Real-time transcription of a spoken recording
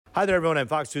Hi there, everyone. I'm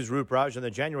Fox News' Roop Raj. In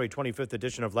the January 25th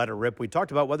edition of Let It Rip, we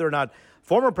talked about whether or not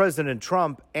former President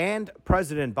Trump and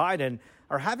President Biden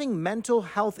are having mental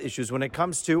health issues when it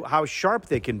comes to how sharp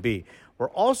they can be. We're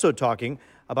also talking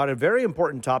about a very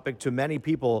important topic to many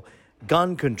people,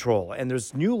 gun control. And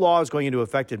there's new laws going into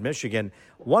effect in Michigan.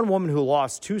 One woman who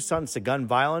lost two sons to gun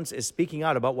violence is speaking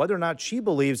out about whether or not she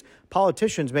believes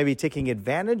politicians may be taking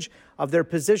advantage of their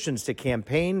positions to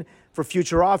campaign for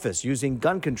future office, using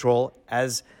gun control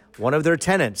as one of their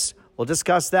tenets. We'll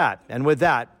discuss that. And with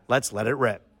that, let's let it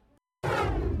rip.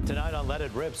 Tonight on Let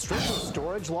It Rip, stricter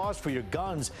storage laws for your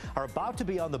guns are about to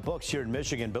be on the books here in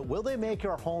Michigan, but will they make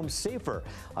our homes safer?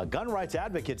 A gun rights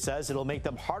advocate says it'll make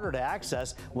them harder to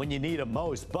access when you need them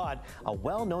most, but a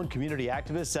well-known community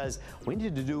activist says we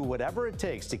need to do whatever it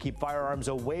takes to keep firearms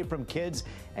away from kids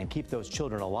and keep those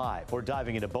children alive. We're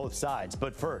diving into both sides,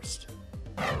 but first,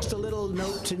 just a little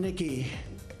note to Nikki.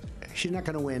 She's not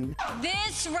going to win.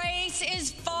 This race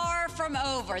is far from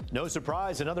over. No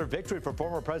surprise, another victory for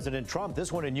former President Trump,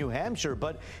 this one in New Hampshire,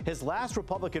 but his last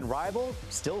Republican rival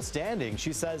still standing.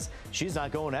 She says she's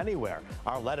not going anywhere.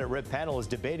 Our Let It Rip panel is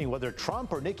debating whether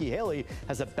Trump or Nikki Haley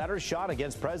has a better shot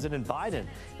against President Biden,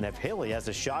 and if Haley has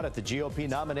a shot at the GOP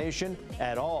nomination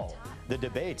at all. The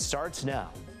debate starts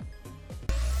now.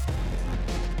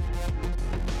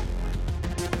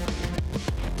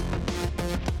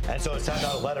 And so it's time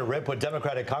now to Let It Rip with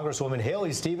Democratic Congresswoman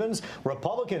Haley Stevens,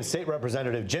 Republican State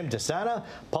Representative Jim DeSantis,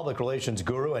 public relations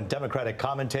guru and Democratic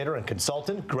commentator and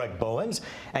consultant Greg Bowens,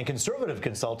 and conservative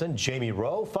consultant Jamie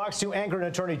Rowe, Fox News anchor and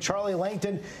attorney Charlie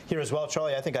Langton here as well.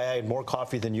 Charlie, I think I had more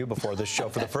coffee than you before this show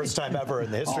for the first time ever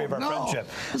in the history of our friendship.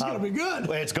 It's going to be good.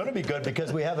 It's going to be good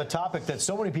because we have a topic that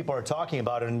so many people are talking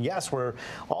about. And yes, we're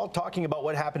all talking about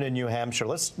what happened in New Hampshire.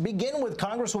 Let's begin with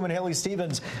Congresswoman Haley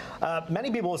Stevens.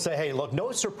 Many people will say, hey, look,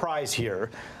 no surprise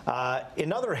here.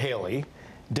 Another Haley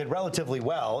did relatively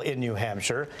well in New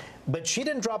Hampshire, but she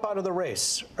didn't drop out of the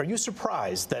race. Are you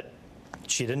surprised that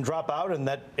she didn't drop out and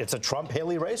that it's a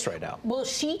Trump-Haley race right now? Well,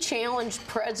 she challenged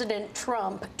President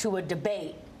Trump to a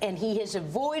debate, and he has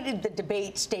avoided the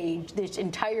debate stage this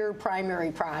entire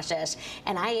primary process,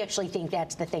 and I actually think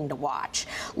that's the thing to watch.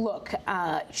 Look,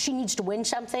 she needs to win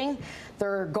something.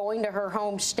 They're going to her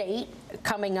home state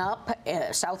coming up,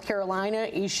 South Carolina.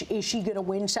 Is she going to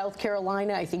win South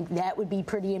Carolina? I think that would be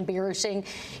pretty embarrassing.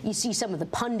 You see some of the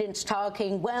pundits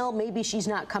talking, well, maybe she's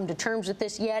not come to terms with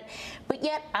this yet, but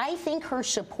yet I think her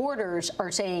supporters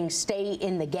are saying stay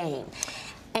in the game.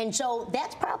 And so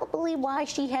that's probably why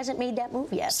she hasn't made that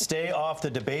move yet. Stay off the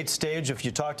debate stage. If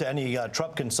you talk to any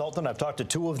Trump consultant, I've talked to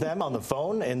two of them on the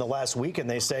phone in the last week, and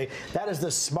they say that is the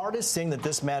smartest thing that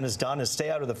this man has done is stay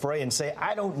out of the fray and say,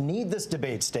 I don't need this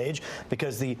debate stage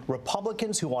because the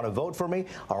Republicans who want to vote for me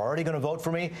are already going to vote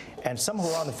for me, and some who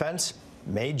are on the fence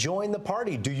may join the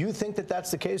party. Do you think that that's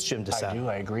the case, Jim DeSantis? I do.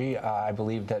 I agree. I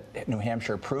believe that New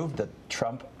Hampshire proved that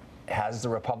Trump has the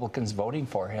Republicans voting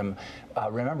for him.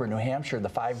 Remember, New Hampshire, the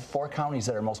four counties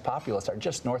that are most populous are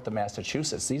just north of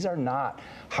Massachusetts. These are not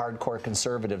hardcore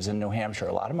conservatives in New Hampshire.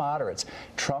 A lot of moderates.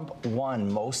 Trump won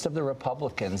most of the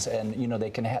Republicans, and you know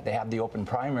they have the open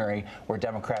primary where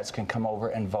Democrats can come over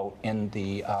and vote in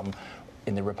the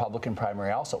Republican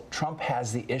primary also. Trump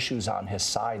has the issues on his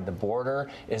side. The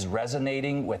border is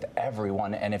resonating with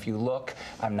everyone. And if you look,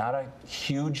 I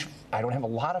don't have a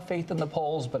lot of faith in the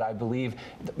polls, but I believe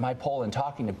that my poll in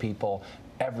talking to people,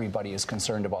 everybody is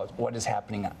concerned about what is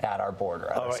happening at our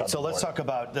border. All right, so let's talk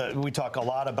about, we talk a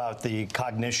lot about the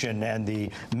cognition and the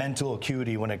mental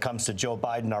acuity when it comes to Joe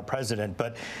Biden, our president.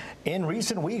 But in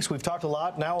recent weeks, we've talked a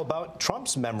lot now about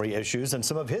Trump's memory issues and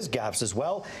some of his gaffes as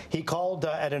well. He called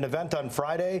at an event on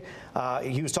Friday.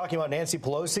 He was talking about Nancy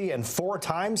Pelosi, and 4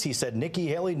 times he said, Nikki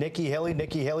Haley, Nikki Haley,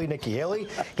 Nikki Haley, Nikki Haley.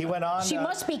 He went on. She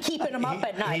must be keeping him up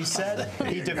at night. He said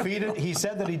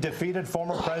that he defeated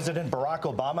former President Barack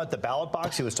Obama at the ballot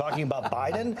box. He was talking about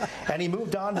Biden, and he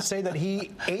moved on to say that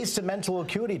he aced a mental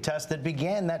acuity test that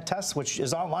began that test, which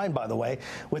is online, by the way,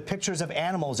 with pictures of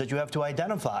animals that you have to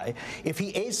identify. If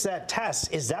he aced that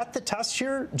test, is that the test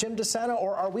here, Jim DeSantis,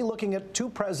 or are we looking at two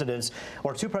presidents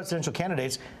or two presidential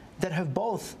candidates that have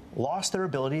both lost their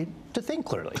ability to think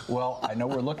clearly? Well, I know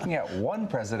we're looking at one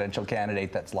presidential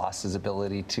candidate that's lost his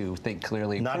ability to think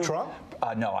clearly. Not Trump?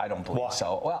 No, I don't believe Why?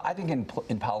 so. Well, I think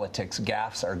in politics,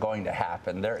 gaffes are going to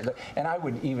happen. And I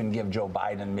would even give Joe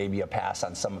Biden maybe a pass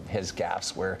on some of his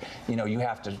gaffes where, you know, you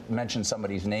have to mention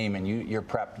somebody's name and you're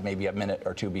prepped maybe a minute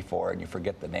or two before and you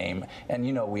forget the name. And,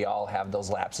 you know, we all have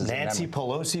those lapses. Nancy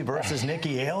Pelosi versus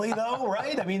Nikki Haley, though,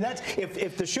 right? I mean, that's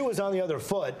if the shoe was on the other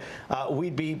foot,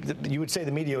 you would say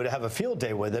the media would have a field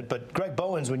day with it. But Greg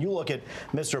Bowens, when you look at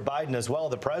Mr. Biden as well,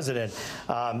 the president,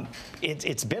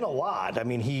 it's been a lot. I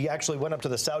mean, he actually went up to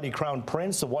the Saudi crown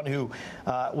prince, the one who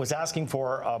was asking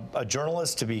for a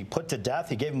journalist to be put to death.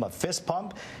 He gave him a fist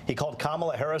pump. He called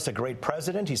Kamala Harris a great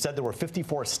president. He said there were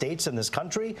 54 states in this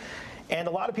country. And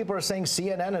a lot of people are saying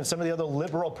CNN and some of the other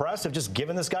liberal press have just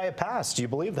given this guy a pass. Do you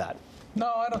believe that? No,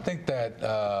 I don't think that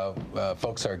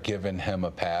folks are giving him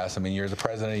a pass. I mean, you're the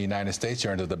president of the United States.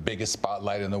 You're under the biggest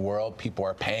spotlight in the world. People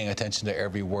are paying attention to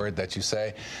every word that you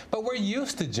say. But we're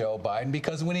used to Joe Biden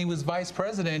because when he was vice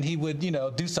president, he would,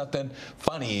 do something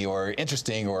funny or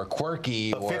interesting or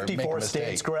quirky or 54 make a mistake.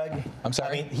 States, Greg? I'm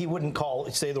sorry? I mean, he wouldn't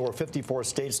say there were 54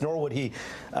 states, nor would he,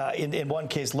 in one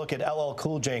case, look at LL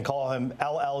Cool J and call him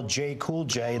LLJ Cool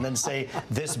J and then say,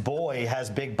 this boy has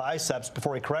big biceps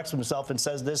before he corrects himself and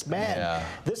says, this man. Yeah.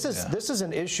 This is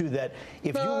an issue that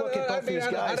if you look at both these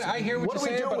guys, I hear what you're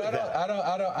saying, but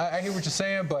I hear what you're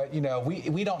saying, but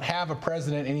we don't have a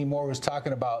president anymore who's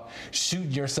talking about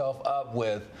shooting yourself up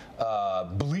with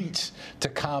bleach to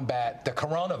combat the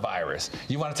coronavirus.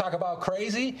 You want to talk about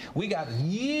crazy? We got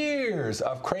years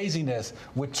of craziness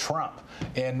with Trump,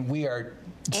 and we are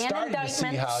starting to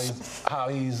see how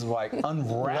he's like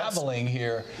unraveling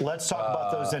here. Let's talk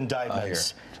about those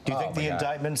indictments. Do you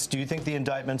think the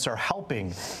indictments are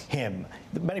helping him?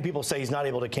 Many people say he's not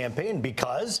able to campaign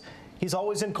because he's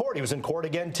always in court. He was in court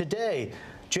again today.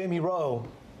 Jamie Rowe,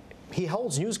 he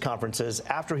holds news conferences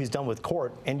after he's done with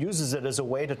court and uses it as a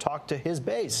way to talk to his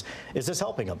base. Is this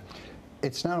helping him?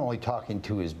 It's not only talking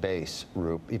to his base,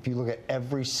 Roop. If you look at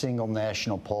every single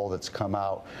national poll that's come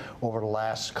out over the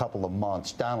last couple of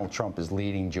months, Donald Trump is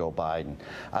leading Joe Biden.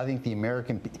 I think the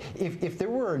American, if there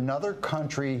were another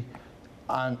country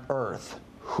on earth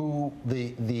who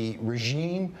the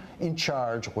regime in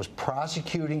charge was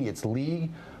prosecuting its lead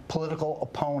political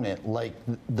opponent like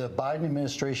the Biden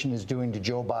administration is doing to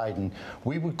Joe Biden,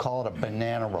 we would call it a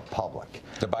banana republic.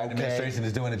 The Biden administration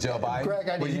is doing to Joe Biden? Greg,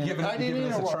 I didn't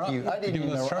interrupt you. I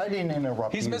didn't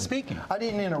interrupt you. He's misspeaking. I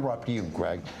didn't interrupt you,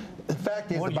 Greg. The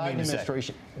fact is the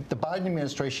Biden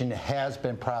administration has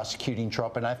been prosecuting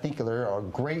Trump, and I think there are a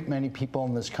great many people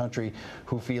in this country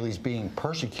who feel he's being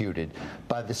persecuted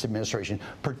by this administration,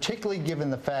 particularly given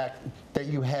the fact that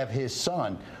you have his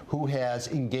son who has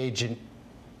engaged in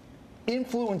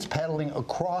influence peddling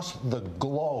across the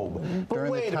globe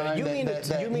during the time you mean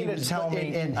to tell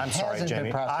me? I'm sorry,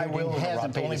 Jamie. I will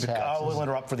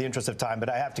interrupt for the interest of time, but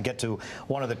I have to get to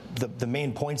one of the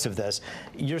main points of this.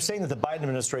 You're saying that the Biden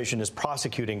administration is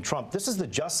prosecuting Trump. This is the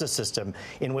justice system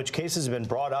in which cases have been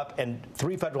brought up and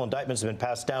 3 federal indictments have been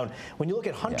passed down. When you look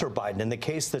at Hunter Biden and the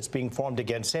case that's being formed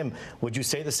against him, would you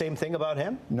say the same thing about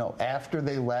him? No. After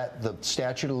they let the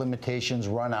statute of limitations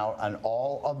run out on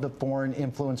all of the foreign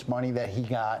influence money that he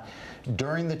got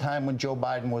during the time when Joe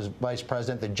Biden was vice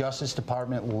president, the Justice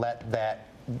Department let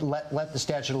the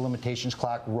statute of limitations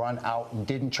clock run out and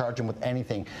didn't charge him with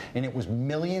anything. And it was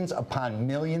millions upon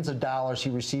millions of dollars he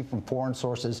received from foreign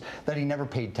sources that he never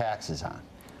paid taxes on.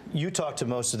 You talk to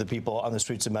most of the people on the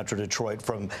streets of Metro Detroit,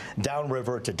 from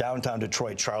downriver to downtown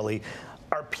Detroit, Charlie.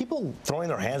 Are people throwing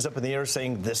their hands up in the air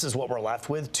saying this is what we're left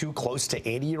with? 2 close to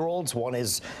 80-year-olds. One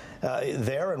is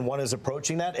there and one is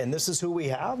approaching that. And this is who we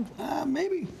have?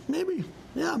 Maybe.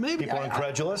 Yeah, maybe. People are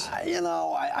incredulous?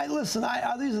 Listen,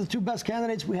 these are the 2 best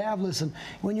candidates we have. Listen,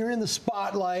 when you're in the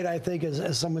spotlight, I think,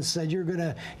 as someone said, you're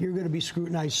gonna be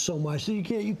scrutinized so much. So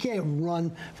you can't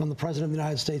run from the president of the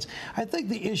United States. I think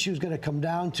the issue is going to come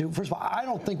down to, first of all, I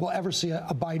don't think we'll ever see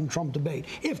a Biden-Trump debate.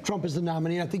 If Trump is the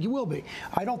nominee, I think he will be.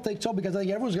 I don't think so, because I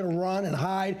think everyone's going to run and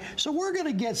hide. So we're going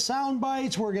to get sound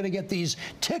bites. We're going to get these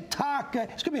TikTok.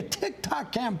 It's going to be a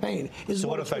TikTok campaign. So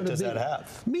what effect does that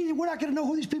have? Meaning we're not going to know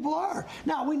who these people are.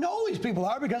 Now, we know who these people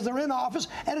are because they're in office,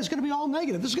 and it's going to be all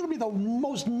negative. This is going to be the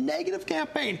most negative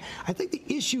campaign. I think the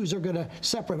issues are going to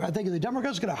separate. I think the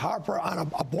Democrats are going to harp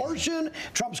on abortion.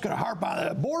 Trump's going to harp on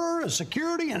the border,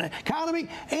 security, and economy.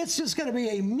 It's just going to be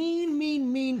a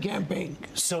mean campaign.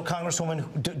 So,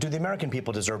 Congresswoman, do the American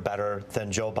people deserve better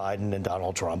than Joe Biden and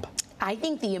Donald Trump? I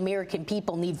think the American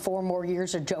people need 4 more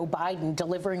years of Joe Biden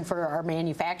delivering for our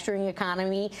manufacturing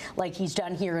economy, like he's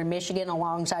done here in Michigan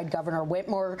alongside Governor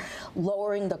Whitmer,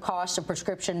 lowering the cost of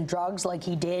prescription drugs like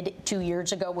he did 2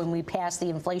 years ago when we passed the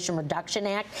Inflation Reduction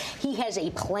Act. He has a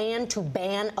plan to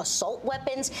ban assault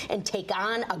weapons and take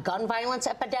on a gun violence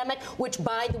epidemic, which,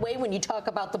 by the way, when you talk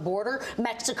about the border,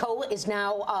 Mexico is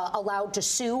now allowed to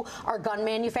sue our gun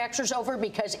manufacturers over,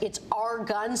 because it's our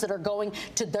guns that are going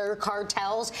to their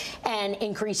cartels. and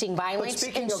increasing violence. But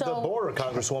speaking and of the border,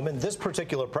 Congresswoman, this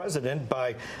particular president,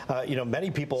 by many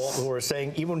people who are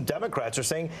saying, even Democrats are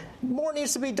saying, more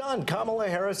needs to be done. Kamala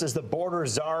Harris is the border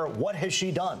czar. What has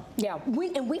she done? Yeah,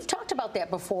 we've talked about that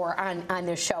before on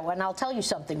this show, and I'll tell you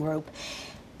something, Roop.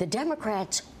 The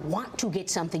Democrats want to get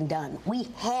something done. We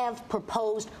have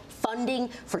proposed funding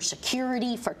for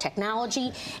security, for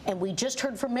technology, and we just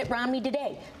heard from Mitt Romney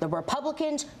today. The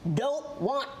Republicans don't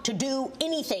want to do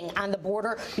anything on the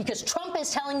border because Trump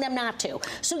is telling them not to.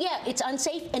 So yeah, it's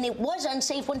unsafe, and it was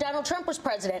unsafe when Donald Trump was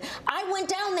president. I went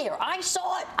down there. I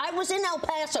saw it. I was in El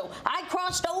Paso. I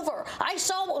crossed over. I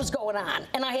saw what was going on,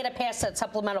 and I had to pass that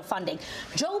supplemental funding.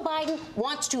 Joe Biden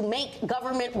wants to make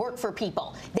government work for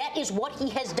people. That is what he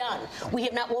has done. We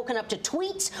have not woken up to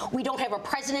tweets. We don't have a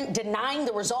president denying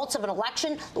the results of an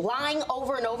election, lying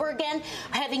over and over again,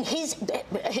 having his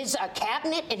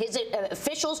cabinet and his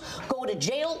officials go to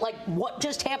jail, like what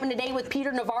just happened today with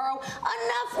Peter Navarro.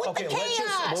 Enough with the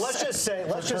chaos. Let's just say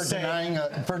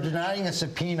for denying a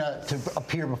subpoena to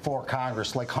appear before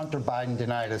Congress, like Hunter Biden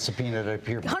denied a subpoena to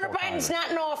appear before Hunter Biden's not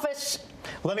in office.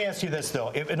 Let me ask you this,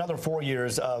 though. If another 4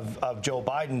 years of Joe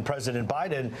Biden, President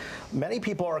Biden, many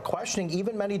people are questioning,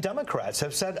 even many Democrats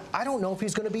have said, I don't know if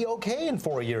he's going to be okay in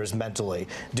 4 years mentally.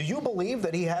 Do you believe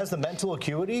that he has the mental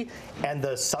acuity and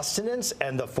the sustenance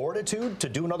and the fortitude to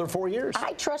do another 4 years?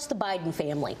 I trust the Biden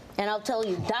family. And I'll tell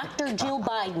you, Dr. Jill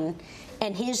Biden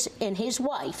and his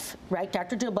wife, right,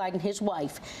 Dr. Jill Biden, his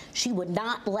wife, she would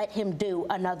not let him do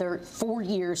another 4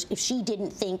 years if she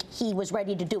didn't think he was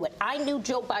ready to do it. I knew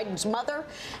Joe Biden's mother.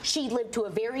 She lived to a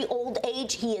very old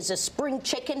age. He is a spring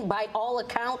chicken by all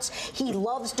accounts. He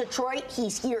loves Detroit.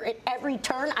 He's here at every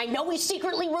turn. I know he's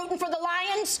secretly rooting for the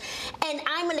Lions. And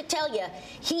I'm going to tell you,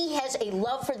 he has a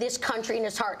love for this country in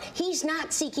his heart. He's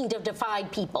not seeking to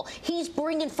divide people. He's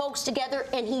bringing folks together,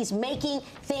 and he's making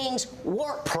things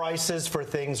work. Prices for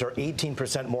things are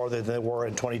 18% more than they were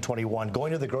in 2021.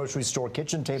 Going to the grocery store,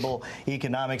 kitchen table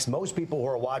economics, most people who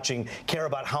are watching care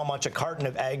about how much a carton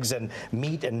of eggs and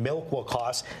meat and milk will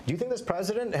cost. Do you think this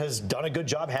president has done a good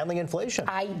job handling inflation?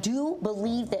 I do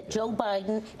believe that Joe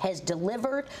Biden has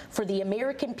delivered for the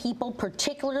American people,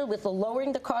 particularly with the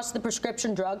lowering the cost of the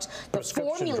prescription drugs, the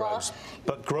formula. Drugs,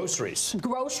 but groceries.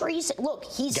 Groceries. Look,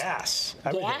 he's gas.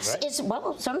 Gas right? is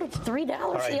it's under $3 the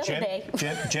other day.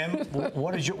 Jim,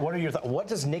 what are your thoughts? What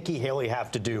does Nikki Haley have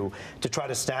to do to try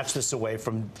to snatch this away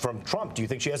from Trump? Do you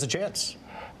think she has a chance?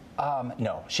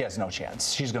 No, she has no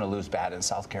chance. She's going to lose bad in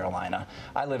South Carolina.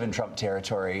 I live in Trump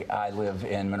territory. I live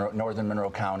in northern Monroe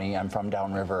County. I'm from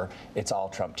downriver. It's all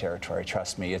Trump territory.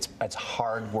 Trust me. It's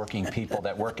hard-working people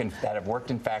that have worked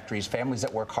in factories, families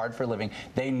that work hard for a living.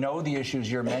 They know the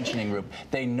issues you're mentioning, Roop.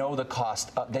 They know the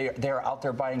cost. They're out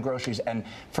there buying groceries, and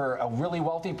for a really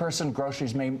wealthy person,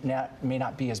 groceries may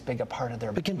not be as big a part of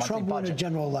their monthly budget. But can Trump win a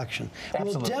general election?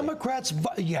 Absolutely. Will Democrats?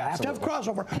 You have to have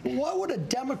crossover. Why would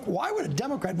a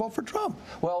Democrat vote for Trump?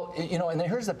 Well, and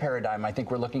here's the paradigm I think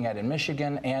we're looking at in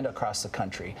Michigan and across the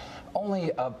country.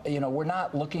 Only, we're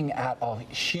not looking at a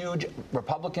huge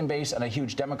Republican base and a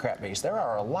huge Democrat base. There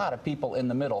are a lot of people in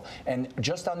the middle. And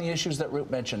just on the issues that Roop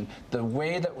mentioned, the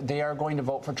way that they are going to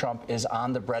vote for Trump is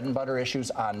on the bread and butter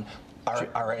issues, on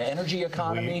our energy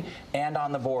economy, and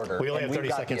on the border. We only have 30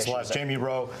 seconds left. Jamie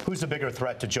Rowe, who's the bigger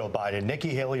threat to Joe Biden, Nikki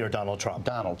Haley or Donald Trump?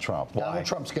 Donald Trump. Why? Donald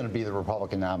Trump's going to be the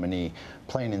Republican nominee,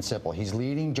 plain and simple. He's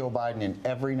leading Joe Biden in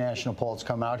every national poll that's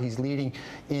come out. He's leading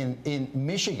in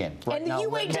Michigan right now.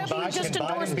 And the UAW just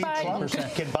endorsed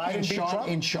Biden. Can Biden beat Trump?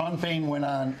 And Sean Fain went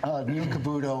on Neil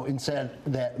Cavuto and said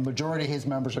that the majority of his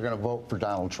members are going to vote for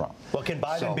Donald Trump. Well, can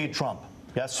Biden beat Trump?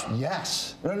 Yes?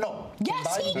 Yes. No.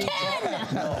 Yes, he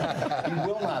can. No, he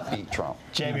will not beat Trump.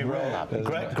 Jamie Rowe.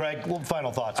 Greg,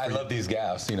 final thoughts. I love these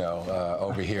gaffes,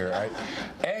 over here. Right?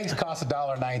 Eggs cost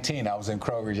 $1.19. I was in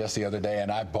Kroger just the other day, and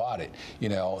I bought it.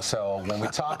 So when we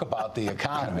talk about the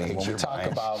economy, when we talk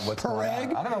about what's going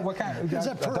on, I don't know what kind. Is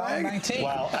that per egg? $1.19.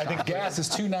 Well, I think gas is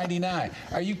 $2.99.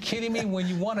 Are you kidding me? When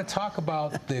you want to talk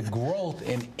about the growth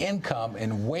in income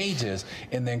and wages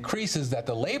and the increases that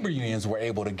the labor unions were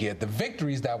able to get, the victories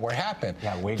that were happening.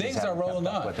 Yeah, wages things are rolling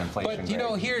on. But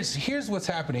here's what's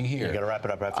happening here. You got to wrap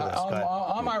it up after this.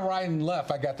 On my right and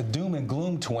left, I got the doom and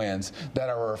gloom twins that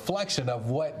are a reflection of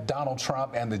what Donald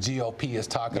Trump and the GOP is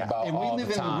talking about and all we live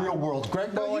the time. in the real world.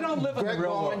 Greg Bowen, you don't live in the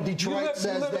real world. Detroit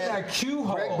says you live in that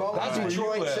Q-hole. Greg Bowen,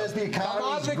 Detroit says the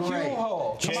economy is great.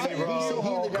 Q-hole. Jamie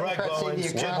Rowe, Greg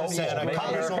Bowens, Jim Santa,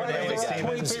 Congresswoman David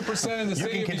Stevens. 23% in the You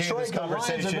city can of continue Detroit. this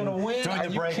conversation The Lions are going to win. during Are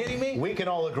the you break. kidding me? We can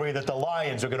all agree that the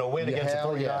Lions are going to win against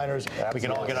against the 49ers. Yeah. We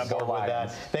can all get on board with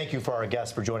that. Thank you for our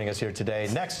guests for joining us here today.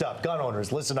 Next up, gun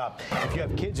owners, listen up. If you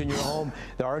have kids in your home,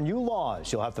 there are new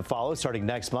laws you'll have to follow starting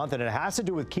next month, and it has to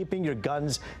do with keeping your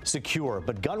guns secure.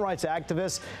 But gun rights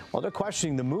activists, well, they're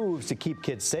questioning the moves to keep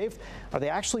kids safe. Are they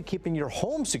actually keeping your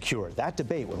home secure? That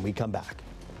debate when we come back.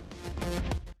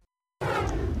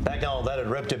 Back now on Let It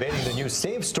Rip, debating the new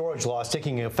safe storage laws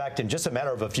taking effect in just a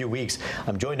matter of a few weeks.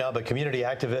 I'm joined now by community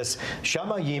activist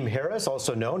Shamayim Harris,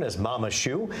 also known as Mama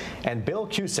Shu, and Bill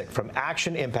Cusick from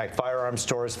Action Impact Firearms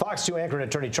Stores. Fox 2 anchor and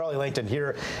attorney Charlie Langton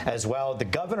here as well. The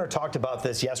governor talked about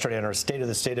this yesterday in her State of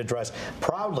the State address,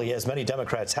 proudly, as many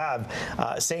Democrats have,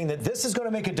 saying that this is going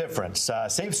to make a difference.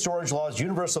 Safe storage laws,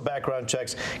 universal background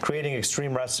checks, creating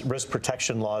extreme risk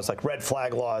protection laws like red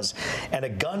flag laws, and a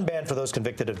gun ban for those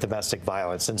convicted of domestic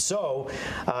violence. And so,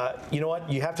 you know what?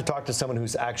 You have to talk to someone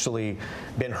who's actually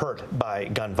been hurt by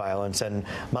gun violence. And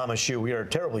Mama Shu, we are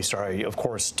terribly sorry, of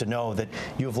course, to know that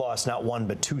you've lost not one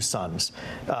but two sons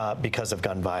because of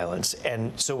gun violence.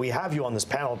 And so we have you on this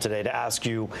panel today to ask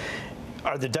you,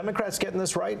 are the Democrats getting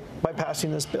this right by passing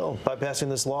this bill, by passing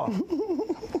this law?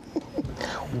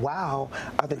 Wow,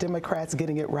 are the Democrats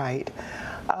getting it right?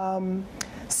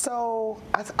 So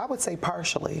I would say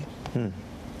partially.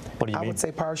 What do you mean? I would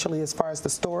say partially as far as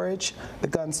the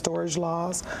gun storage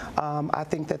laws. I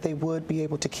think that they would be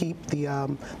able to keep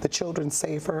the children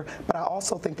safer, but I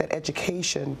also think that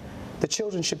education, the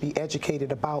children should be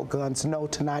educated about guns, know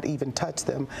to not even touch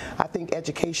them. I think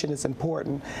education is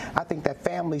important. I think that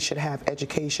families should have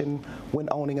education when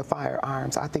owning a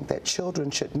firearms. I think that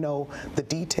children should know the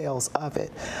details of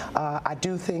it. I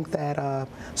do think that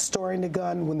storing the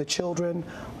gun when the children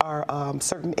are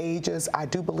certain ages, I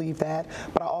do believe that,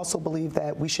 but I also believe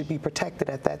that we should be protected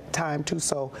at that time too.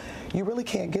 So you really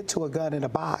can't get to a gun in a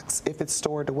box if it's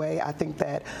stored away. I think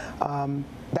that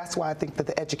that's why I think that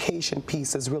the education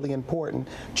piece is really important.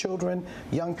 Children,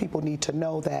 young people need to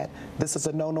know that this is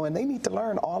a no-no, and they need to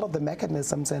learn all of the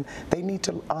mechanisms, and they need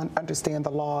to understand the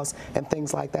laws and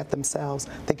things like that themselves.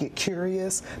 They get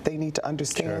curious. They need to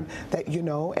understand that, you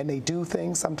know, and they do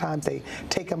things. Sometimes they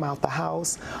take them out the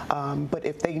house. But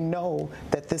if they know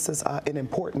that this is an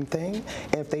important thing,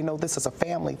 and if they know this is a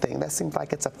family thing, that seems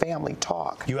like it's a family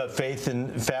talk. You have faith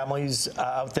in families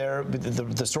out there?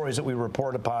 The stories that we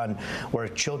report upon where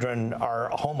children are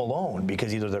home alone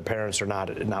because either their parents are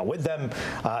not with them,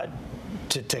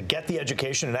 to get the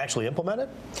education and actually implement it?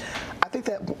 I think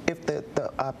that if the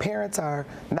parents are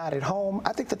not at home,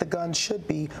 I think that the guns should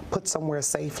be put somewhere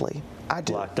safely. I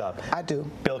do. Locked up. I do.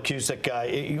 Bill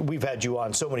Cusick, we've had you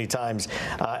on so many times,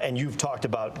 and you've talked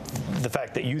about the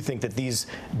fact that you think that these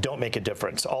don't make a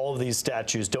difference. All of these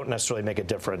statutes don't necessarily make a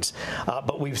difference.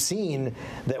 But we've seen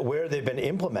that where they've been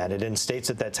implemented in states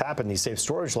that's happened, these safe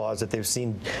storage laws, that they've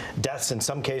seen deaths in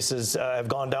some cases have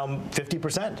gone down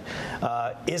 50%.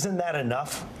 Isn't that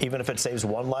enough, even if it saves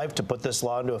one life, to put this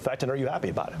law into effect? And are you happy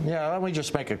about it? Yeah, let me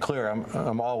just make it clear.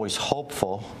 I'm always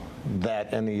hopeful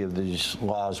that any of these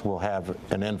laws will have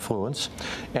an influence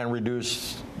and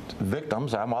reduce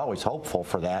victims. I'm always hopeful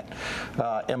for that.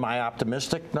 Am I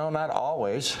optimistic? No, not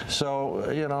always.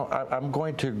 So, you know, I'm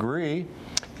going to agree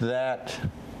that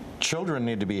children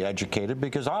need to be educated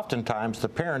because oftentimes the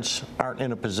parents aren't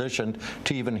in a position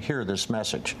to even hear this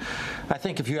message. I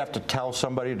think if you have to tell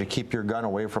somebody to keep your gun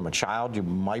away from a child, you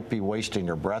might be wasting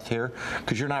your breath here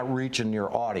because you're not reaching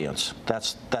your audience.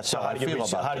 That's how I feel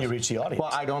about it. How do you reach the audience?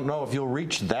 Well, I don't know if you'll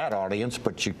reach that audience,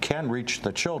 but you can reach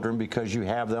the children because you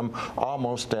have them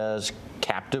almost as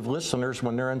captive listeners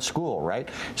when they're in school, right?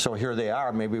 So here they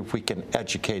are. Maybe if we can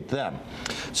educate them.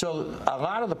 So a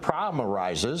lot of the problem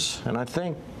arises, and I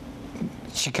think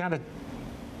she kind of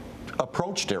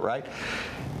approached it, right?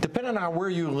 Depending on where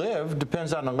you live,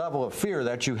 depends on the level of fear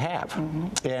that you have.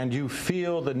 Mm-hmm. And you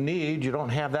feel the need, you don't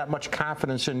have that much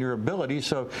confidence in your ability,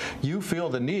 so you feel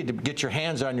the need to get your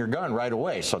hands on your gun right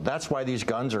away. So that's why these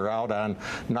guns are out on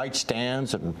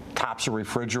nightstands and tops of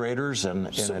refrigerators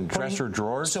and dresser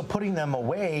drawers. So putting them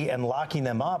away and locking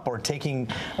them up or putting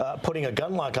a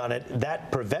gun lock on it,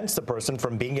 that prevents the person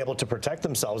from being able to protect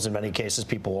themselves in many cases,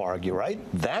 people will argue, right?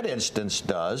 That instance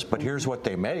does, but here's what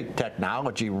they make.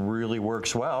 Technology really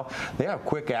works well. They have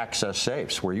quick access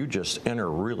safes where you just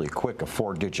enter really quick a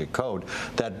 4-digit code.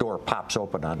 That door pops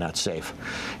open on that safe.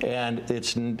 And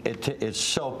it's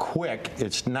so quick,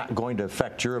 it's not going to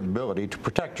affect your ability to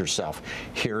protect yourself.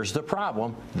 Here's the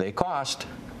problem. They cost,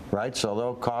 right? So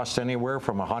they'll cost anywhere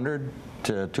from $100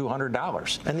 to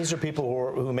 $200. And these are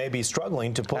people who may be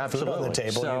struggling to put food on the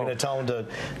table. So, you're going to tell them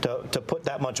to put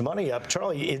that much money up.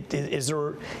 Charlie,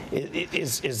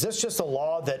 is this just a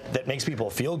law that makes people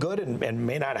feel good and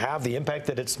may not have the impact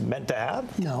that it's meant to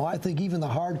have? No, I think even the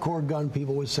hardcore gun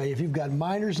people would say if you've got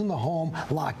minors in the home,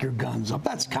 lock your guns up.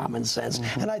 That's common sense.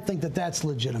 And I think that that's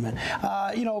legitimate.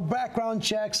 Background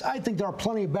checks, I think there are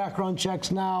plenty of background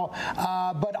checks now,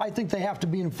 but I think they have to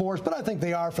be enforced. But I think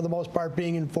they are, for the most part,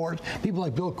 being enforced. People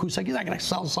like Bill Cusack, he's not going to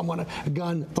sell someone a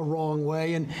gun the wrong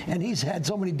way. And he's had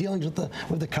so many dealings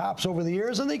with the cops over the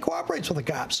years, and he cooperates with the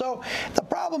cops. So the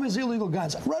problem is illegal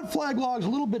guns. Red flag law is a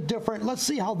little bit different. Let's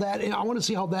see how I want to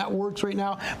see how that works right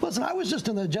now. Listen, I was just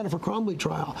in the Jennifer Crumbley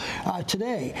trial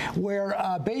today, where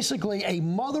basically a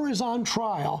mother is on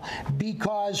trial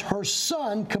because her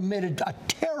son committed a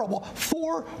terrible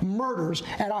 4 murders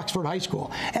at Oxford High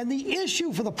School. And the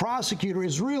issue for the prosecutor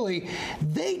is really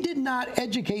they did not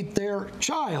educate their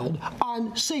child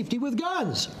on safety with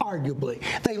guns, arguably.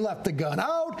 They left the gun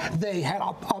out. They had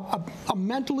a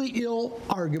mentally ill,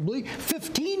 arguably,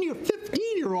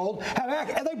 15-year-old,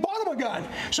 and they bought him a gun.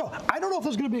 So I don't know if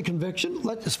there's going to be a conviction.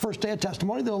 This first day of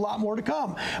testimony, there's a lot more to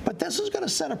come. But this is going to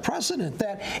set a precedent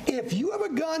that if you have a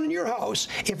gun in your house,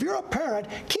 if you're a parent,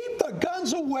 keep the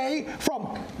guns away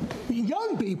from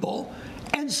young people,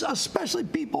 and especially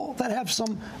people that have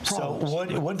some problems.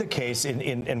 So would the case,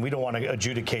 and we don't want to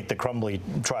adjudicate the Crumbley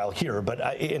trial here,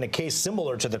 but in a case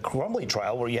similar to the Crumbley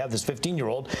trial where you have this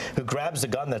 15-year-old who grabs the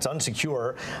gun that's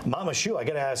unsecure, Mama Shu, I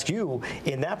got to ask you,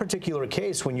 in that particular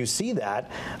case, when you see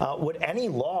that, would any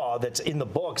law that's in the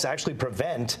books actually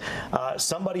prevent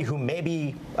somebody who may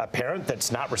be a parent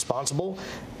that's not responsible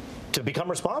to become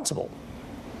responsible?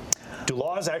 Do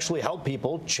laws actually help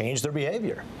people change their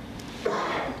behavior?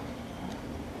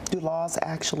 Do laws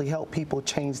actually help people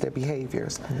change their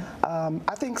behaviors?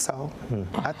 I think so.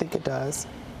 I think it does.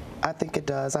 I think it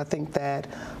does. I think that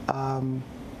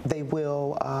they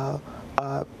will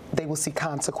see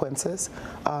consequences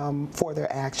for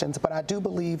their actions. But I do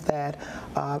believe that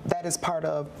that is part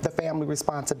of the family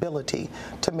responsibility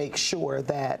to make sure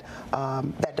that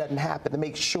that doesn't happen, to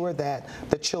make sure that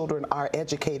the children are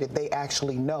educated, they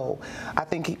actually know. I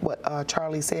think what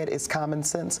Charlie said is common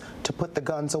sense, to put the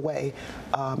guns away.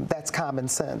 That's common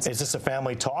sense. Is this a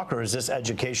family talk, or is this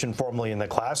education formally in the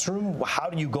classroom? How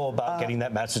do you go about getting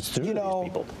that message through to these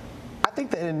people? I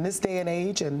think that in this day and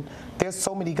age, and there's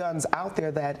so many guns out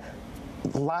there that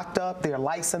locked up, their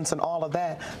license and all of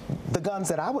that, the guns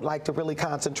that I would like to really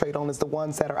concentrate on is the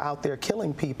ones that are out there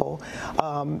killing people,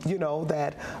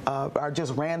 that are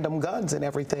just random guns and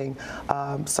everything.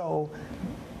 So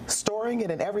storing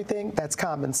it and everything, that's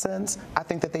common sense. I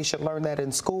think that they should learn that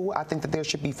in school. I think that there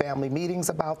should be family meetings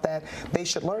about that. They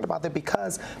should learn about that,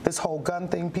 because this whole gun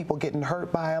thing, people getting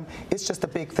hurt by them, it's just a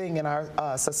big thing in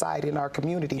our society, in our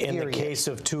community, period. In the case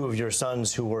of 2 of your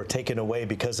sons who were taken away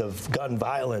because of gun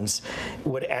violence,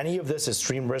 would any of this,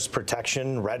 extreme risk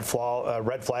protection, red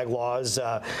flag laws,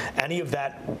 any of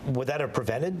that, would that have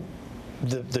prevented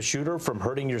the shooter from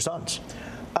hurting your sons?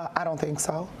 I don't think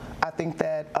so. I think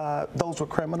that those were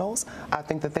criminals. I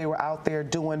think that they were out there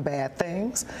doing bad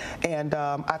things. And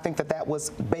I think that that was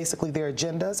basically their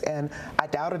agendas. And I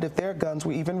doubted if their guns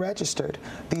were even registered,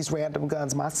 these random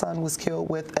guns. My son was killed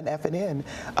with an F&N.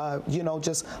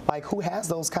 Just like, who has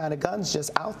those kind of guns just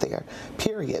out there,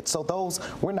 period. So those,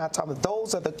 we're not talking,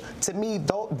 those are to me,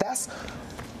 that's,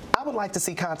 I would like to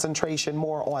see concentration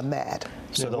more on that.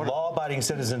 So the law-abiding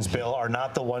citizens bill are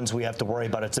not the ones we have to worry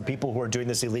about. It's the people who are doing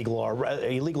this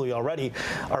illegally already.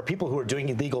 Are people who are doing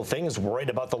illegal things worried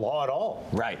about the law at all?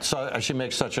 Right. So she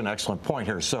makes such an excellent point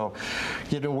here. So,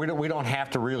 we don't have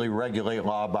to really regulate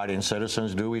law-abiding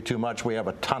citizens, do we, too much? We have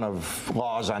a ton of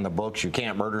laws on the books. You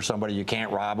can't murder somebody, you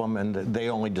can't rob them, and they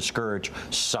only discourage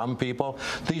some people.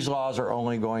 These laws are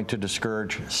only going to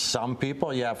discourage some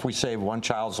people. Yeah, if we save one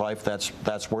child's life,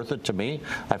 that's worth it to me.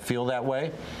 I feel that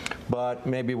way. But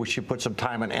maybe we should put some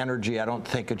time and energy. I don't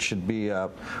think it should be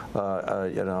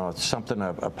something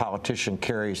a politician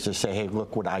carries to say, hey,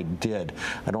 look what I did.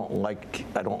 I don't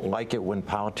like it when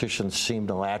politicians seem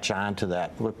to latch on to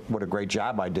that. Look what a great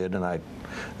job I did, and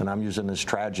I'm using this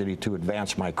tragedy to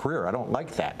advance my career. I don't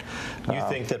like that. You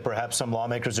think that perhaps some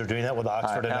lawmakers are doing that with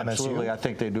Oxford and MSU? Absolutely. I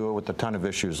think they do it with a ton of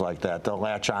issues like that. They'll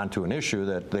latch on to an issue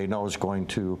that they know is going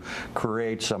to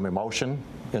create some emotion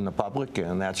in the public,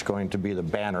 and that's going to be the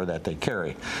banner that they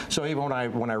carry. So even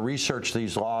when I research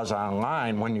these laws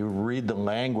online, when you read the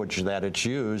language that it's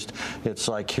used, it's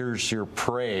like, here's your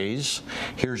praise,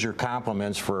 here's your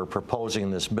compliments for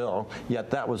proposing this bill, yet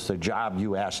that was the job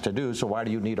you asked to do, so why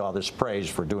do you need all this praise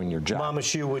for doing your job? Mama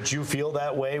Shu, would you feel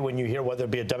that way when you hear, whether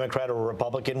it be a Democrat or a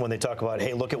Republican, when they talk about,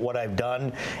 hey, look at what I've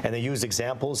done, and they use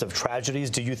examples of tragedies?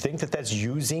 Do you think that that's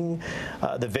using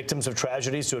the victims of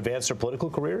tragedies to advance their political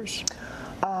careers?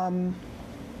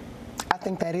 I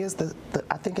think that is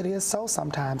I think it is so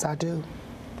sometimes. I do.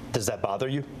 Does that bother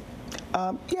you?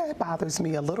 Yeah, it bothers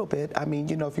me a little bit. I mean,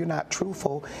 you know, if you're not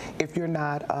truthful, if you're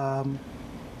not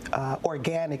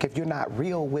organic, if you're not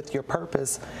real with your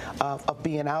purpose of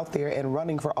being out there and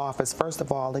running for office, first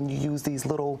of all, and you use these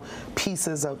little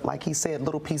pieces of, like he said,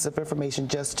 little piece of information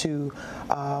just to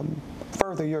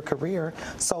further your career.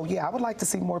 So yeah, I would like to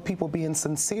see more people being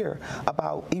sincere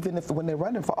about, even if when they're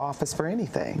running for office, for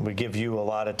anything. We give you a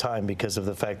lot of time because of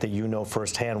the fact that you know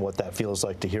firsthand what that feels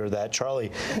like to hear that.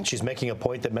 Charlie, she's making a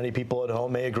point that many people at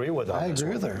home may agree with. I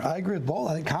agree with her. I agree with both.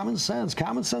 I think common sense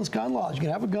gun laws. You can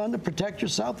have a gun to protect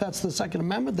yourself. That's the Second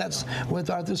Amendment. That's what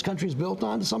this country is built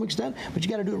on to some extent. But you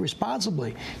got to do it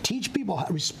responsibly. Teach people how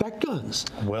to respect guns.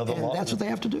 Will the law, that's what they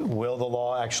have to do. Will the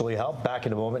law actually help? Back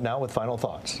in a moment now with final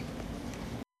thoughts.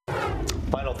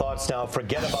 Final thoughts now.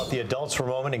 Forget about the adults for a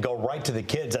moment and go right to the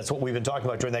kids. That's what we've been talking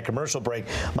about during that commercial break.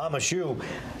 Mama Shu,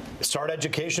 start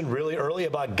education really early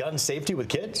about gun safety with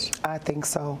kids? I think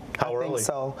so. How early? I think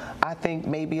so. I think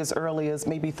maybe as early as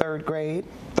maybe third,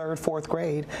 fourth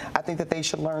grade. I think that they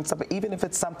should learn something, even if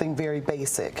it's something very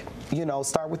basic. You know,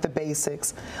 start with the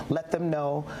basics. Let them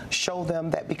know. Show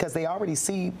them that, because they already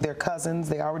see their cousins,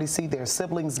 they already see their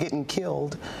siblings getting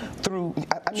killed through.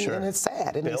 I mean, and it's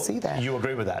sad, and Bill, they see that. You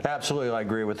agree with that? Absolutely, I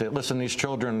agree with it. Listen, these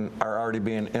children are already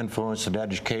being influenced and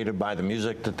educated by the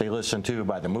music that they listen to,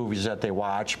 by the movies that they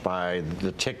watch, by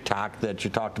the TikTok that you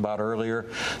talked about earlier.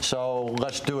 So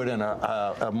let's do it in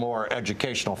a more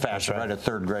educational fashion, right at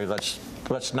third grade.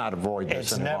 Let's not avoid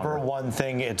this. It's never one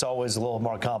thing. It's always a little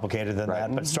more complicated than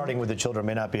that. But starting with the children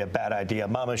may not be a bad idea.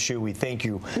 Mama Shu, we thank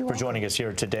you for joining us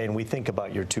here today, and we think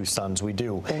about your two sons. We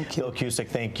do. Thank you. Bill Cusick,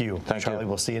 thank you. Charlie,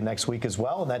 we'll see you next week as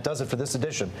well. And that does it for this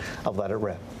edition of Let It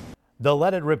Rip. The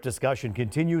Let It Rip discussion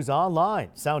continues online.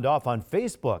 Sound off on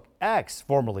Facebook, X,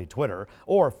 formerly Twitter,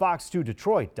 or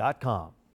fox2detroit.com.